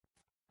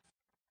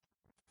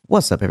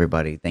What's up,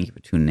 everybody? Thank you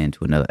for tuning in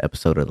to another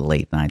episode of the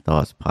Late Night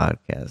Thoughts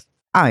Podcast.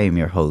 I am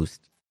your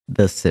host,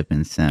 The Sip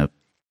and Simp,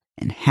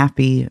 and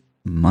happy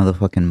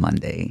motherfucking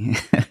Monday.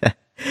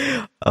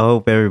 I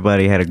hope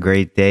everybody had a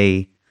great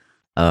day.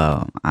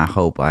 I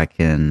hope I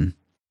can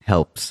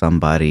help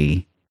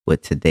somebody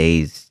with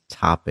today's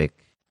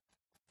topic.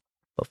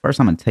 But first,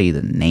 I'm going to tell you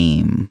the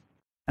name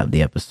of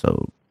the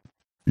episode.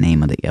 The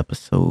name of the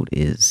episode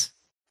is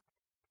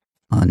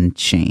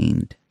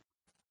Unchained.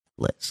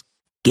 Let's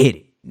get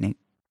it, Nick.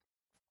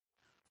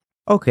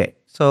 Okay,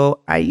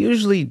 so I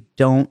usually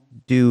don't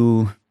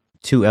do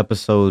 2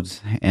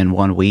 episodes in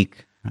 1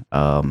 week.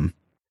 I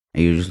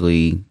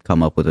usually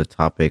come up with a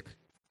topic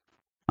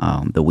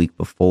the week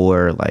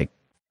before. Like,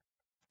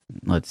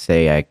 let's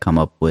say I come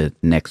up with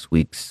next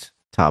week's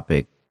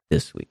topic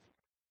this week.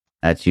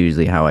 That's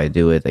usually how I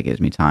do it. That gives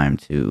me time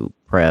to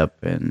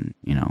prep and,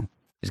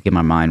 just get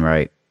my mind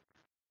right.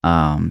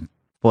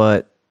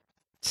 But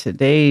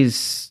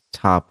today's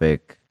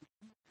topic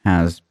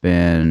has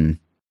been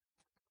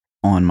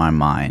on my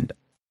mind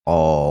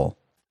all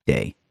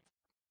day.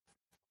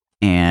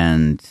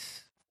 And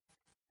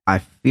I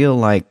feel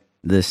like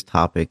this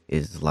topic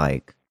is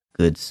like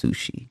good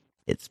sushi.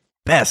 It's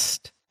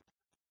best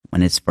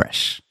when it's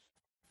fresh.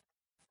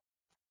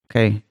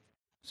 Okay,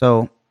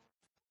 so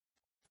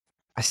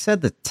I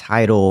said the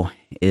title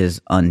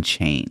is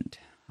Unchained.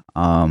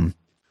 And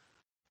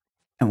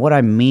what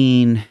I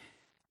mean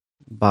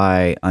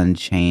by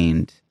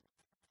unchained,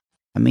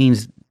 I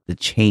means the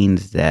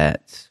chains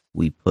that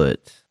we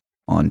put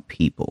on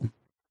people.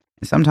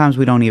 And sometimes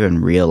we don't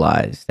even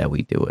realize that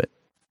we do it.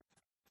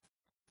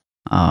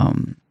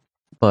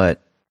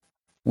 But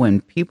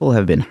when people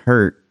have been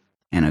hurt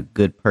and a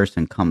good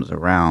person comes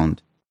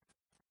around,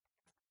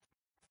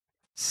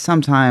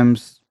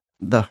 sometimes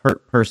the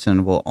hurt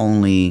person will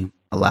only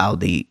allow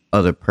the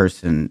other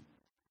person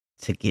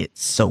to get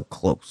so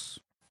close.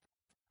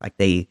 Like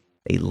they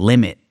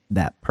limit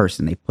that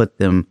person. They put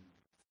them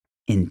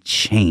in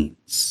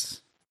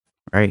chains,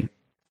 right?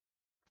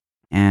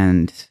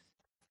 And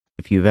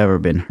if you've ever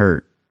been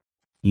hurt,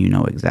 you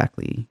know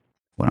exactly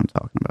what I'm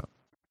talking about.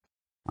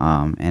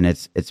 And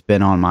it's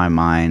been on my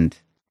mind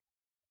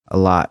a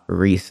lot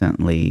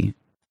recently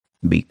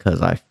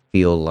because I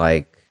feel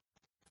like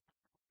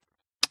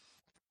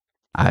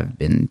I've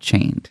been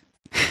chained.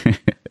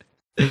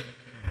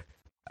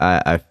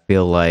 I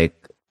feel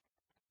like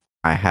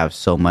I have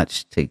so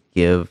much to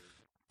give,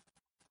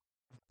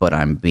 but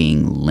I'm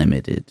being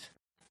limited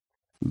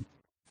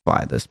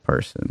by this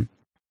person.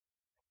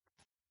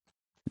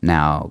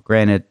 Now,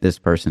 granted, this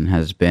person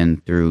has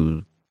been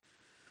through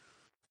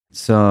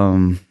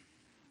some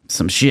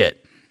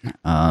shit,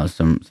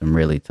 some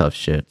really tough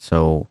shit.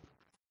 So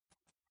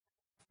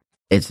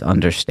it's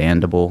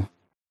understandable,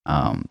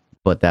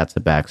 but that's a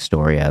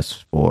backstory as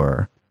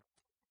for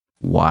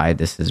why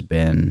this has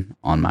been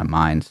on my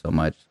mind so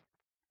much.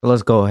 So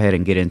let's go ahead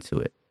and get into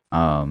it.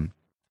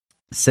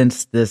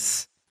 Since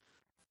this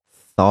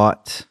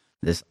thought,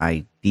 this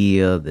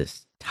idea,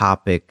 this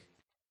topic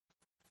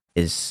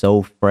is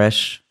so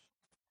fresh,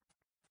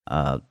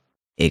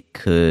 it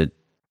could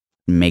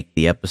make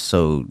the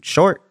episode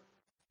short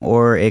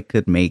or it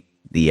could make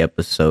the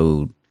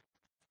episode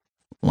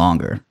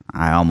longer.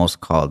 I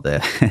almost called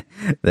the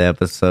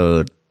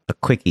episode a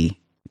quickie,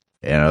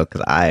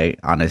 because I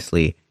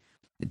honestly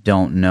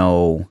don't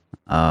know,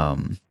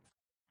 I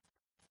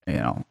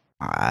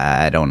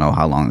don't know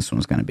how long this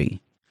one's going to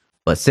be.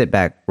 But sit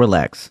back,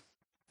 relax,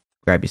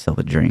 grab yourself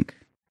a drink,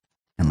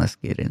 and let's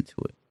get into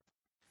it.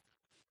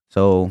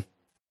 So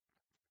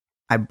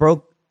I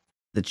broke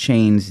the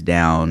chains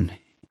down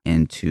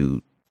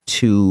into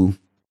 2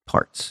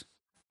 parts.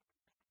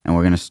 And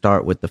we're going to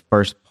start with the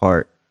first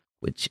part,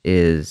 which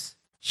is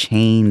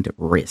chained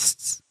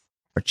wrists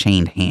or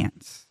chained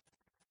hands,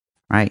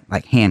 right?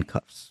 Like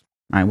handcuffs,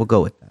 right? We'll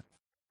go with that.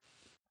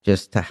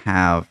 Just to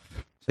have,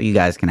 so you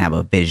guys can have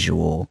a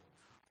visual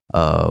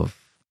of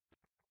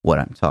what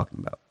I'm talking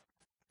about.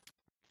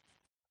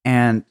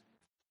 And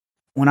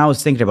when I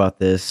was thinking about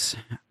this,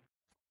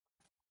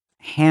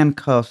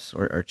 handcuffs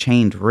or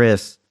chained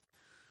wrists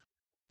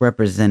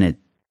represented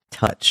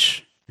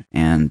touch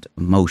and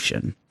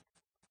emotion.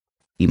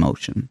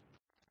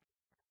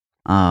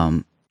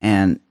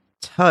 And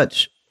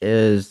touch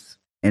is,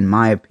 in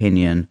my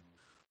opinion,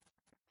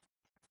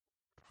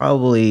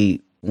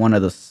 probably one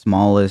of the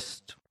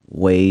smallest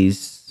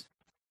ways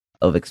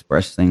of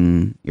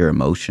expressing your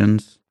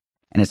emotions.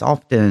 And it's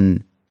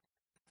often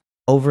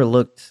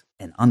overlooked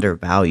and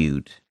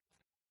undervalued.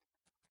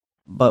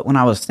 But when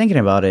I was thinking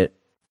about it,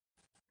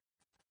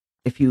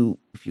 if you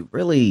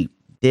really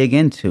dig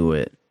into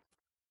it,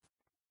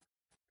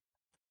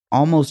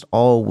 almost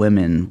all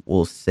women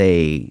will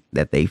say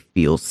that they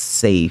feel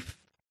safe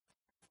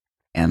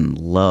and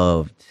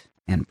loved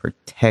and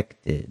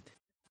protected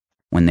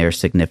when their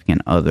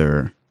significant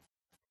other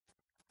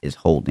is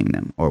holding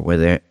them, or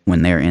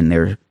when they're in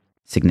their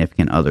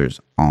significant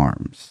other's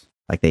arms.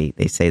 Like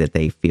they say that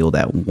they feel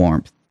that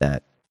warmth,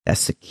 that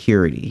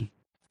security.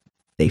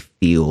 They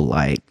feel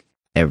like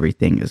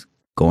everything is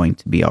going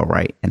to be all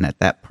right, and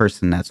that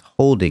person that's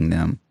holding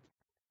them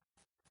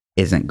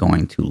isn't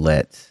going to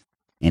let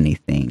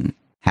anything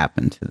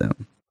happen to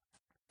them.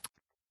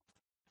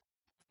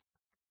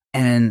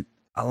 And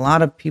a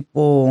lot of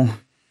people,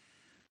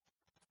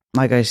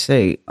 like I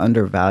say,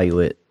 undervalue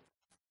it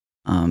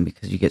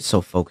because you get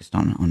so focused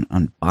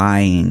on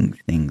buying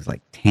things,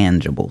 like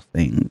tangible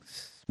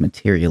things,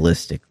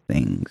 materialistic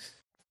things.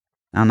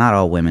 Now, not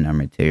all women are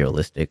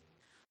materialistic,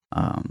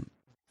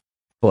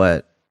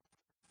 but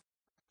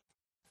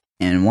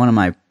in one of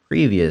my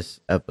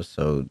previous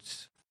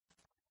episodes,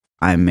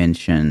 I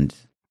mentioned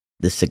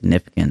the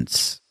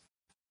significance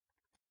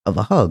of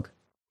a hug.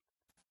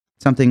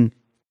 Something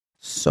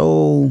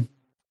so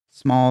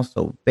small,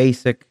 so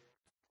basic,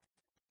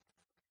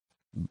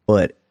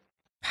 but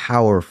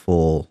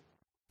powerful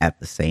at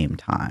the same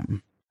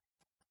time.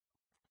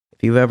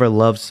 If you've ever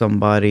loved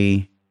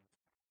somebody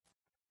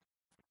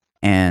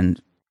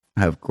and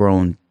have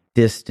grown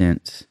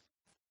distant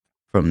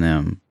from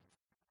them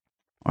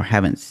or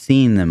haven't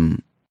seen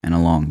them in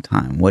a long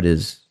time, what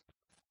is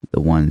the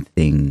one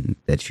thing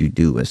that you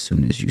do as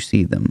soon as you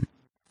see them?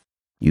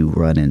 You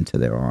run into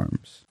their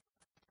arms,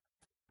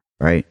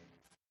 right?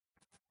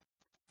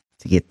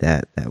 To get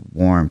that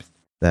warmth,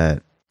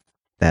 that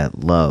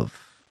love,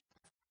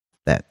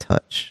 that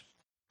touch.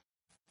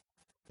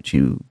 But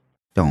you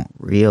don't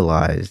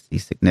realize the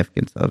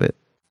significance of it.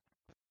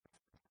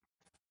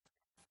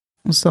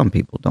 Well, some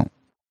people don't.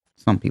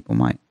 Some people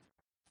might.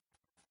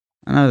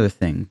 Another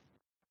thing,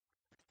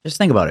 just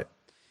think about it.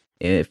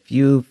 If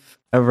you've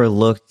ever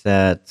looked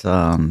at,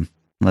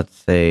 let's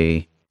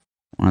say,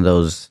 one of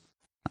those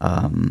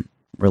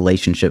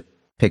relationship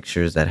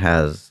pictures that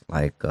has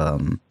like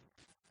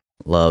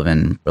love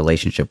and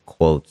relationship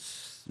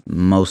quotes,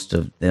 most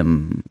of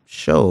them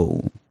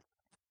show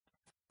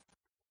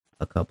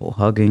a couple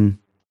hugging,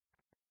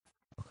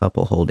 a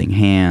couple holding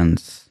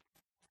hands,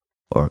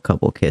 or a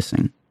couple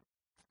kissing.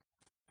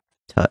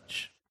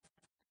 Touch.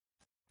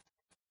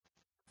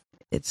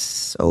 It's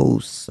so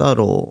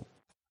subtle,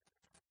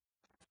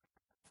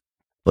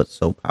 but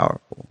so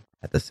powerful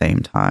at the same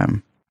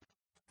time.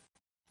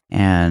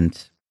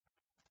 And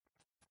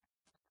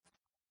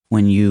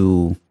when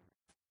you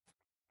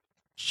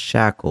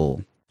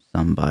shackle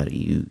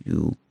somebody,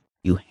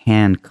 you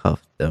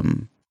handcuff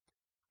them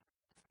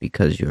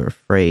because you're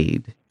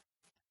afraid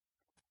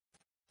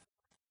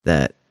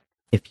that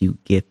if you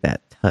get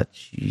that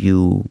touch,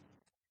 you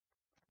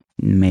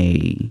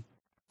may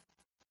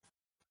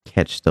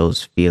catch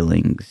those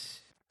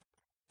feelings,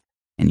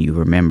 and you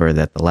remember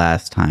that the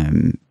last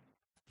time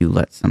you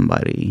let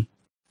somebody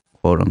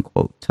quote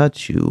unquote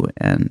touch you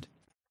and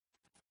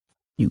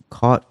you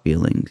caught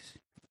feelings,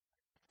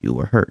 you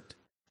were hurt.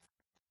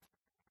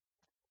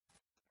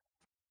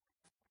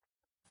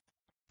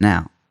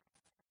 Now,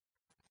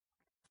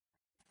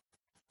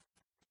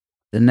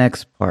 the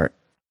next part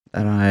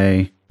that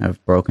I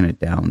have broken it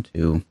down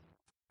to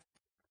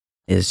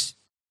is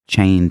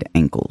chained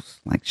ankles,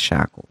 like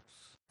shackles.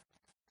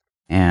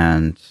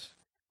 And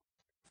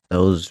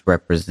those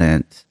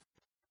represent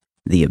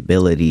the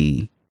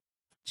ability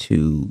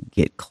to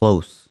get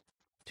close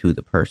to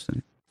the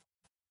person.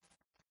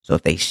 So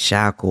if they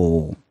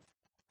shackle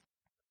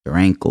your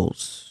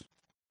ankles,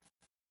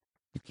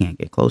 you can't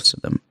get close to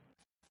them.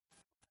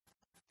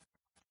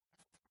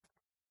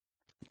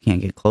 You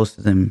can't get close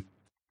to them.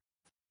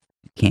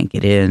 You can't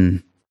get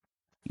in.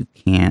 You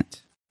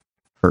can't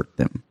hurt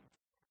them.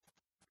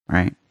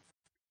 Right?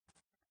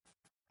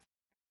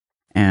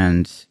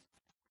 And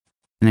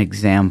an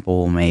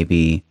example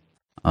maybe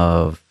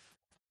of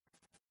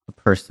a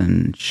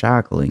person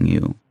shackling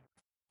you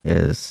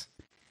is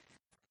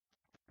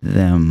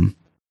them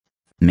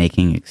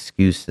making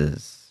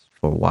excuses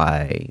for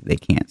why they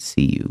can't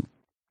see you.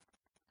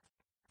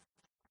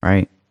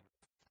 Right?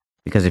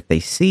 Because if they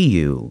see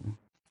you,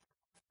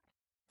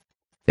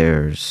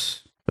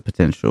 there's the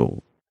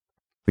potential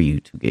for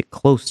you to get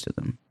close to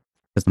them.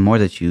 Because the more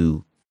that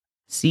you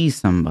see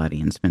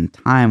somebody and spend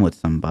time with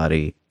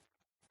somebody,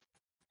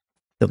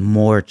 the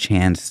more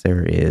chance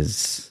there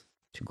is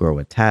to grow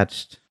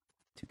attached,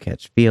 to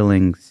catch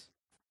feelings,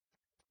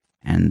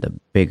 and the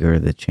bigger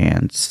the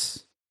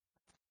chance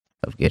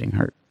of getting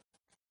hurt.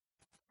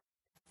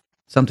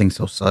 Something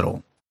so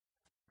subtle,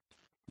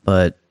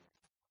 but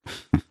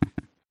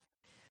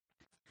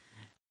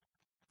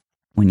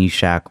when you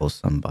shackle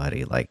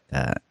somebody like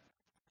that,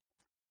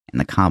 and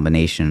the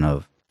combination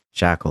of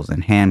shackles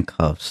and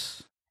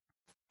handcuffs,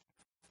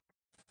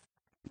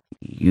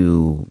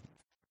 you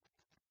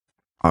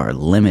are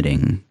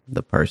limiting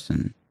the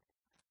person.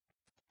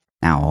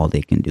 Now all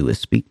they can do is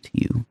speak to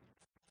you.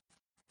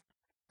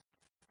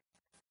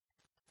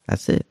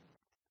 That's it.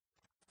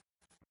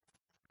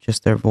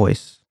 Just their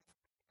voice.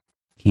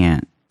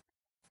 Can't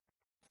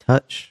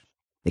touch.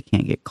 They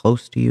can't get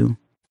close to you.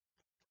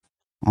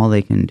 All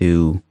they can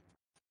do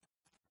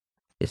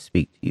is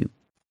speak to you.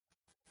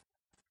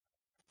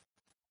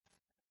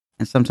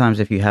 And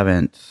sometimes if you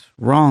haven't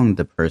wronged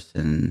the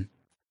person,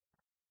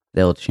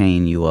 they'll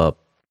chain you up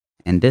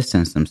and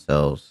distance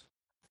themselves,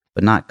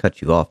 but not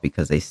cut you off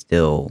because they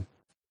still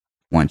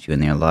want you in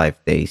their life,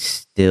 they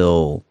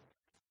still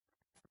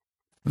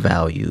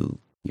value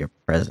your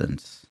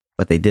presence,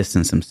 but they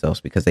distance themselves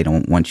because they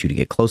don't want you to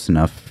get close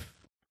enough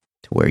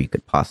to where you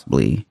could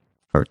possibly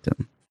hurt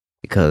them.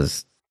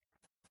 Because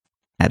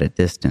at a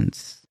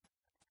distance,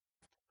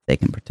 they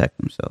can protect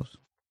themselves.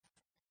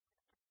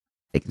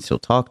 They can still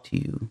talk to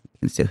you. They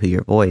can still hear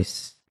your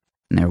voice,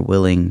 and they're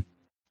willing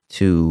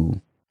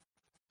to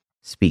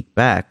speak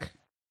back,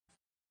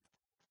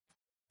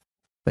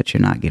 but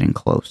you're not getting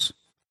close.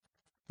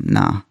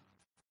 Nah,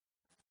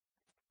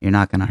 you're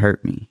not going to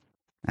hurt me.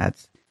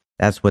 That's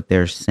what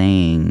they're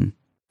saying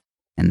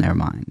in their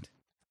mind.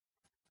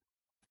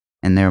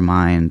 In their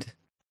mind,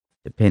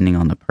 depending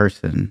on the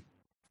person,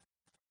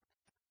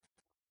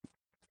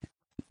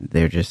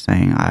 they're just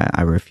saying,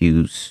 I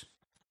refuse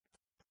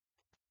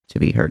to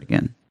be hurt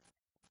again.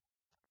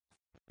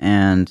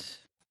 And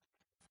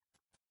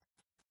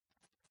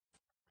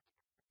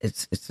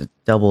it's a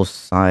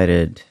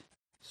double-sided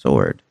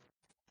sword.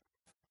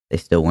 They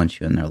still want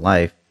you in their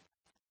life,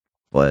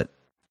 but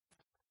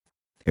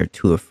they're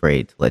too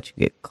afraid to let you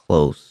get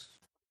close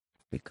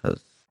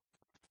because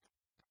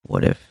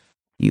what if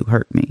you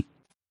hurt me?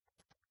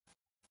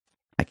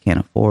 I can't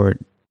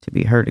afford to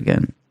be hurt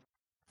again.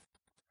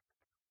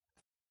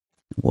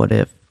 What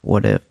if?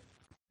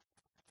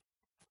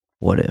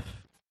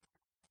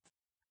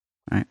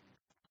 Right?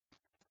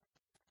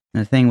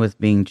 And the thing with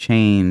being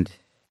chained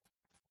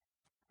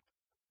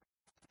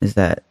is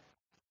that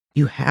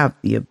you have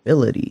the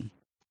ability,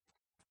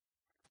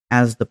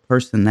 as the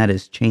person that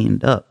is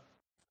chained up,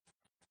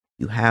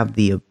 you have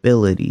the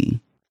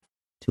ability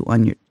to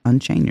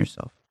unchain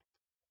yourself.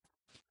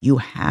 You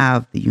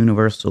have the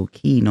universal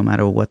key, no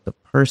matter what the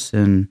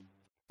person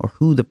or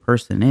who the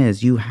person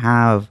is. You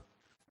have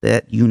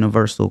that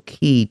universal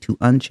key to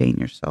unchain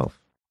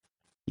yourself.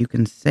 You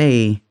can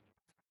say,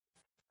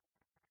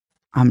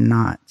 I'm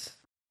not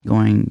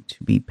going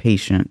to be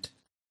patient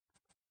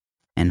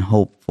and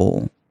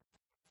hopeful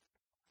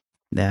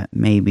that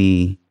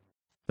maybe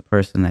the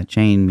person that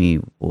chained me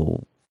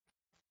will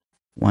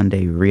one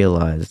day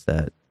realize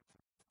that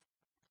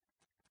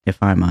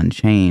if I'm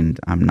unchained,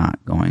 I'm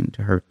not going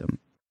to hurt them.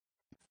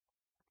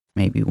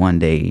 Maybe one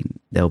day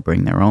they'll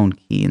bring their own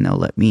key and they'll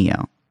let me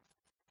out.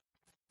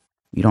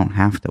 You don't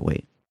have to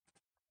wait.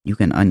 You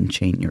can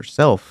unchain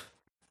yourself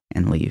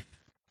and leave.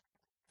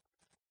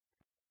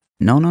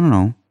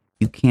 No.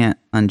 You can't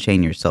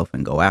unchain yourself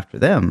and go after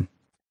them.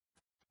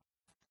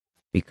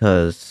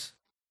 Because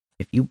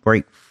if you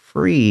break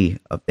free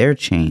of their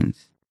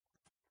chains,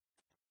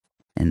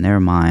 in their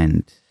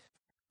mind,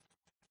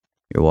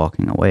 you're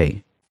walking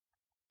away.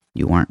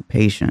 You weren't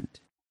patient.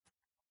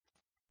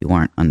 You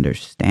weren't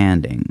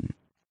understanding.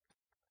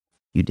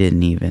 You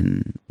didn't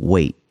even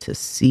wait to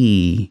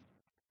see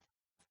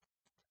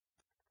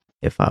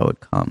if I would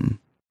come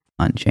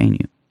unchain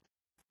you.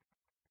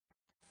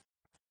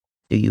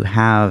 Do you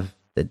have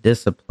the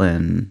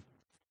discipline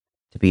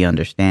to be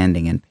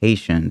understanding and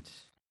patient,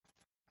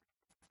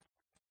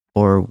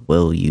 or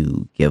will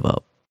you give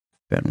up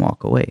and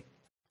walk away?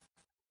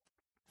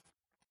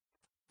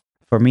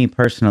 For me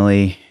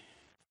personally,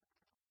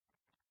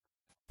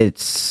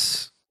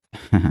 it's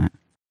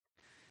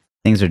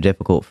things are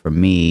difficult for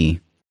me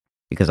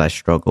because I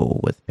struggle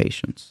with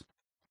patience.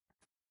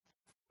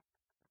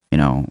 You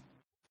know,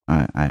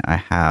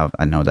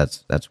 I know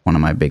that's one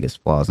of my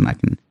biggest flaws, and I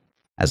can,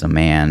 as a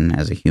man,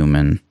 as a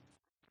human,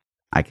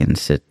 I can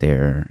sit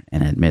there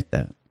and admit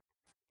that.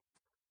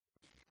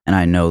 And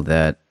I know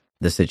that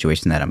the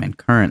situation that I'm in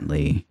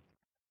currently,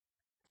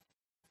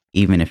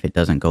 even if it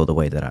doesn't go the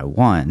way that I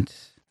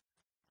want,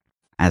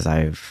 as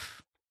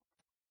I've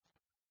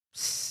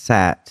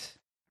sat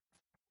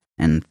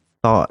and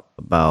thought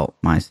about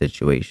my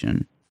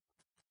situation,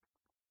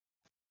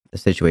 the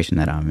situation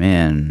that I'm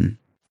in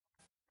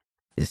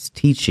is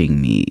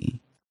teaching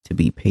me to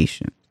be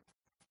patient.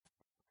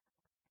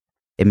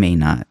 It may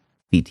not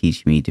be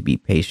teaching me to be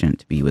patient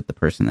to be with the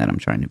person that I'm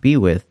trying to be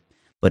with,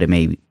 but it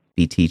may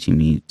be teaching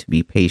me to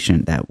be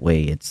patient. That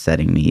way it's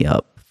setting me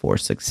up for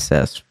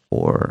success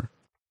for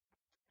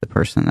the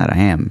person that I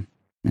am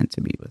meant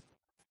to be with.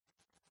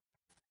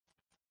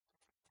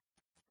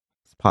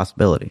 It's a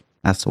possibility.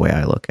 That's the way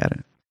I look at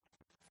it.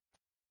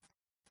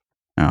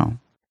 Now,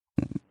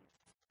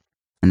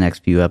 the next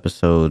few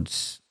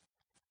episodes,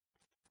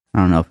 I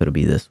don't know if it'll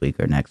be this week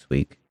or next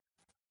week,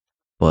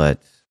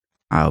 but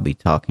I'll be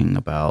talking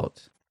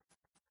about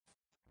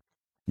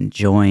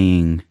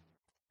enjoying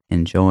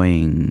the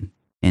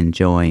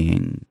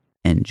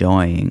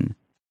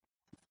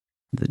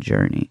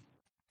journey.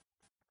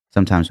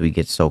 Sometimes we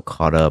get so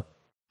caught up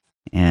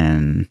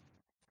in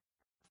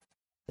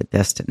the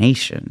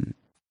destination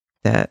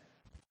that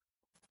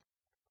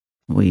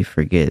we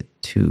forget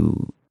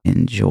to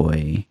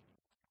enjoy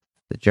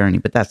the journey.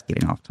 But that's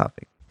getting off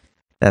topic.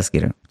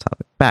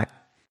 Back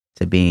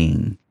to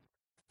being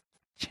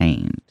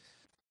chained.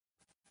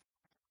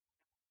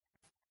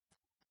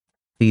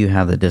 Do you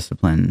have the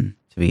discipline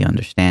to be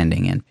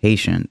understanding and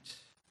patient?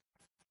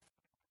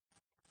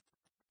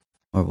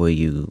 Or will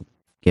you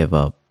give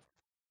up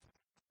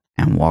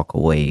and walk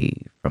away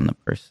from the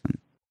person.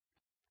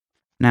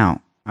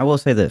 Now, I will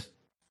say this.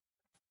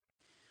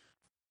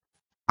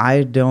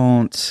 I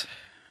don't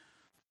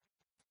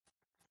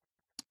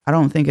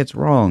think it's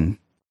wrong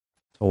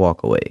to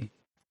walk away.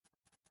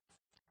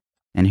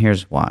 And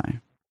here's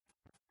why.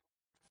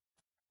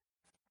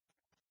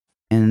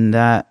 And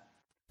that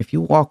if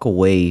you walk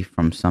away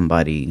from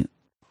somebody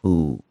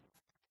who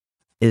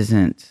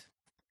isn't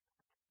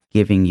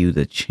giving you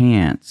the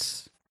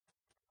chance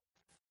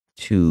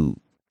to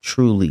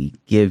truly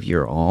give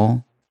your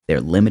all, they're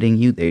limiting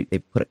you. They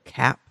put a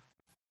cap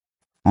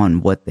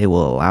on what they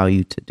will allow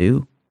you to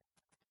do.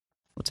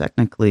 Well,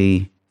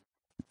 technically,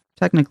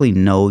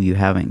 no, you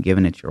haven't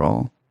given it your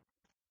all,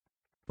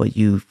 but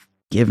you've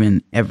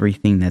given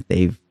everything that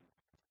they've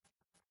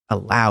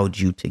allowed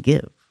you to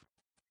give.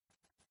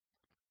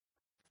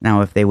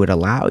 Now, if they would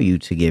allow you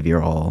to give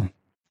your all,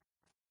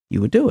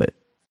 you would do it.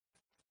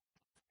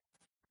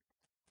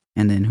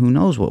 And then who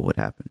knows what would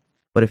happen.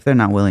 But if they're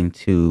not willing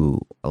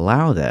to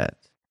allow that,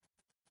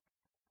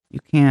 you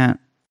can't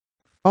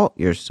fault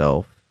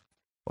yourself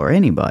or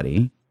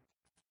anybody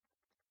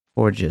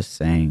for just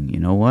saying, you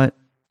know what?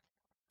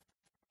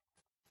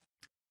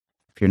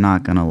 If you're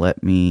not going to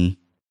let me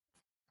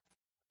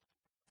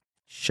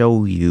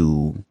show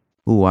you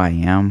who I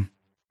am,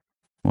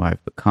 who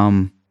I've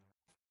become,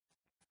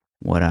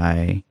 what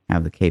I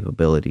have the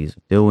capabilities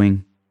of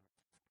doing,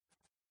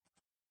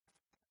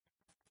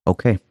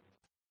 okay,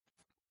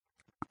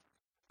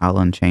 I'll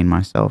unchain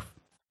myself.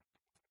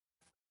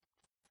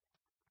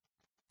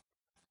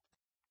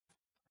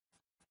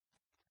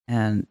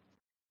 And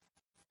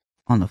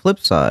on the flip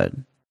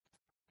side,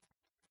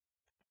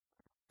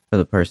 for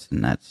the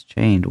person that's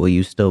chained, will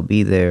you still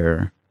be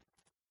there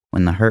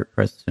when the hurt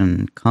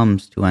person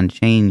comes to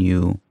unchain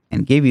you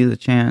and give you the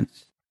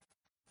chance?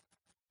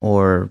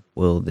 Or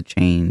will the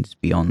chains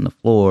be on the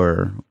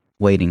floor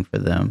waiting for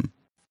them,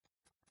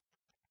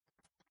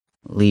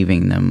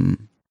 leaving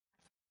them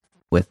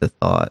with the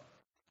thought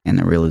and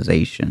the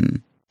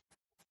realization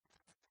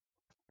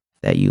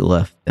that you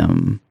left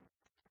them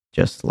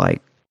just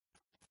like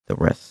the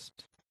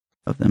rest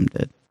of them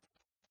did?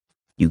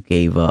 You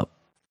gave up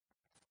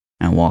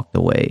and walked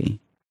away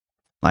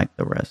like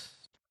the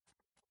rest.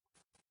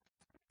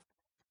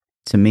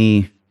 To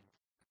me,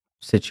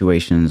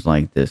 situations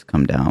like this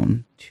come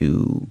down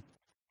to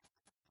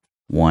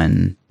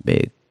one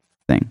big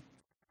thing.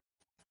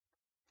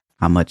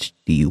 How much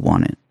do you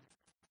want it?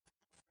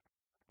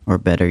 Or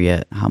better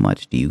yet, how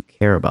much do you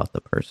care about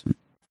the person?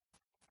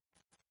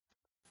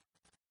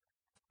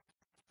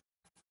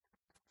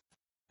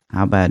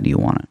 How bad do you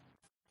want it?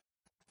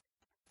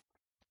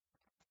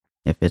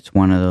 If it's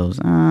one of those,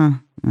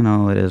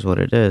 it is what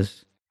it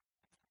is,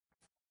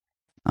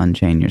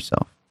 unchain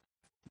yourself.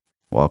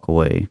 Walk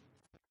away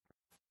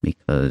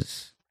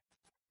because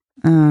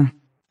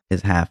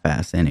it's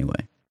half-assed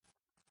anyway.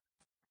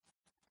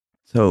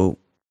 So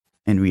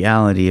in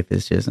reality, if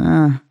it's just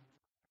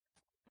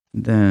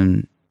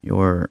then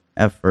your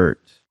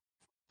effort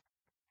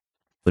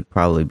would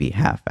probably be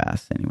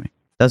half-assed anyway.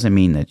 Doesn't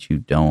mean that you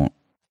don't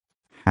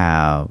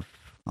have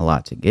a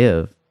lot to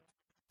give,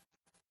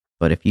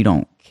 but if you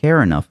don't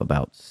care enough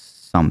about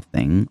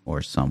something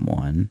or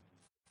someone,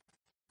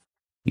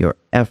 your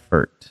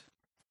effort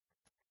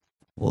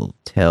will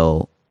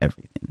tell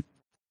everything.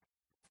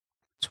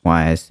 That's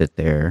why I sit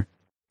there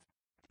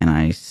and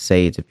I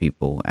say to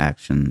people,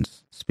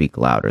 actions speak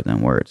louder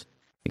than words.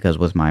 Because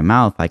with my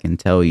mouth, I can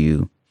tell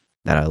you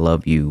that I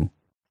love you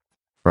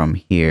from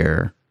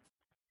here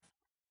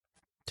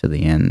to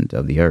the end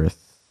of the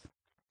earth,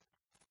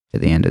 to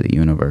the end of the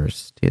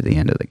universe, to the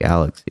end of the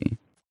galaxy.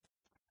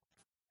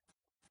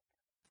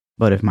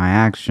 But if my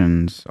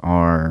actions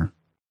are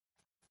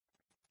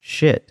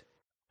shit,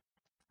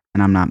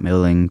 and I'm not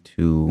willing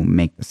to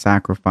make the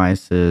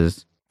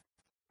sacrifices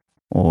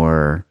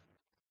or,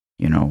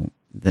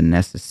 the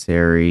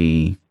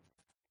necessary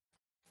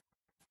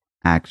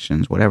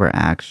actions, whatever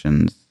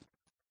actions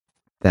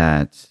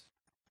that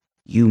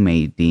you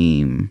may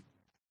deem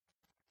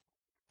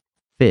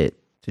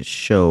fit to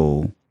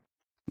show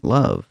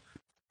love,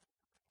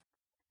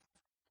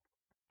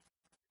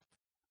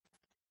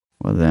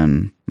 well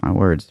then my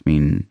words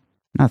mean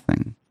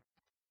nothing.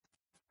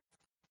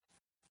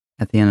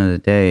 At the end of the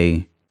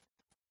day,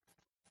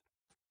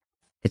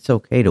 it's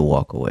okay to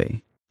walk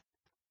away.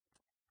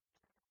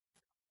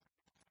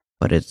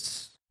 But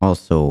it's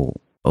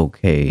also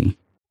okay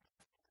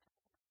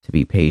to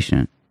be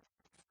patient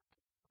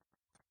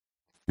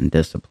and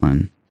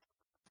disciplined.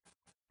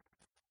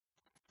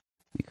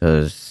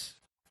 Because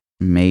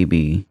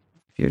maybe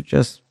if you're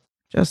just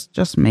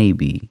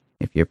maybe,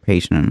 if you're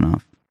patient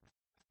enough,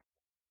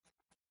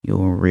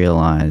 you'll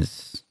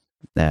realize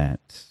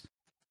that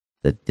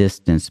the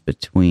distance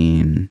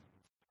between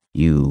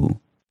you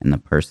and the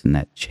person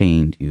that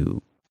chained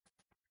you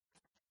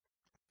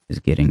is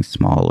getting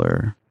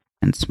smaller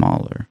and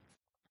smaller.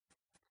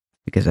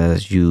 Because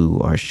as you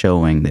are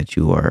showing that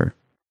you are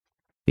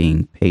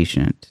being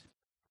patient,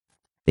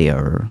 they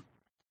are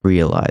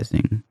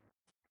realizing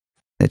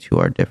that you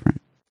are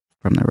different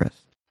from the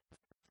rest.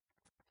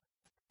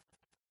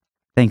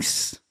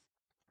 Thanks,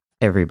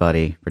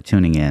 everybody, for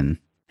tuning in.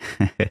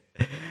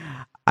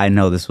 I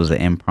know this was an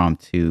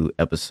impromptu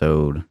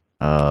episode,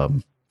 but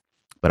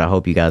I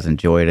hope you guys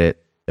enjoyed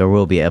it. There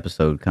will be an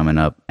episode coming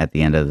up at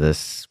the end of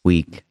this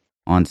week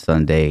on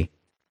Sunday,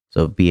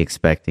 so be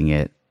expecting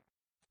it.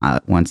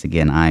 Once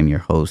again, I'm your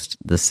host,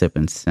 The Sip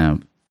and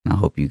Simp, and I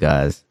hope you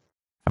guys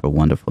have a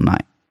wonderful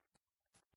night.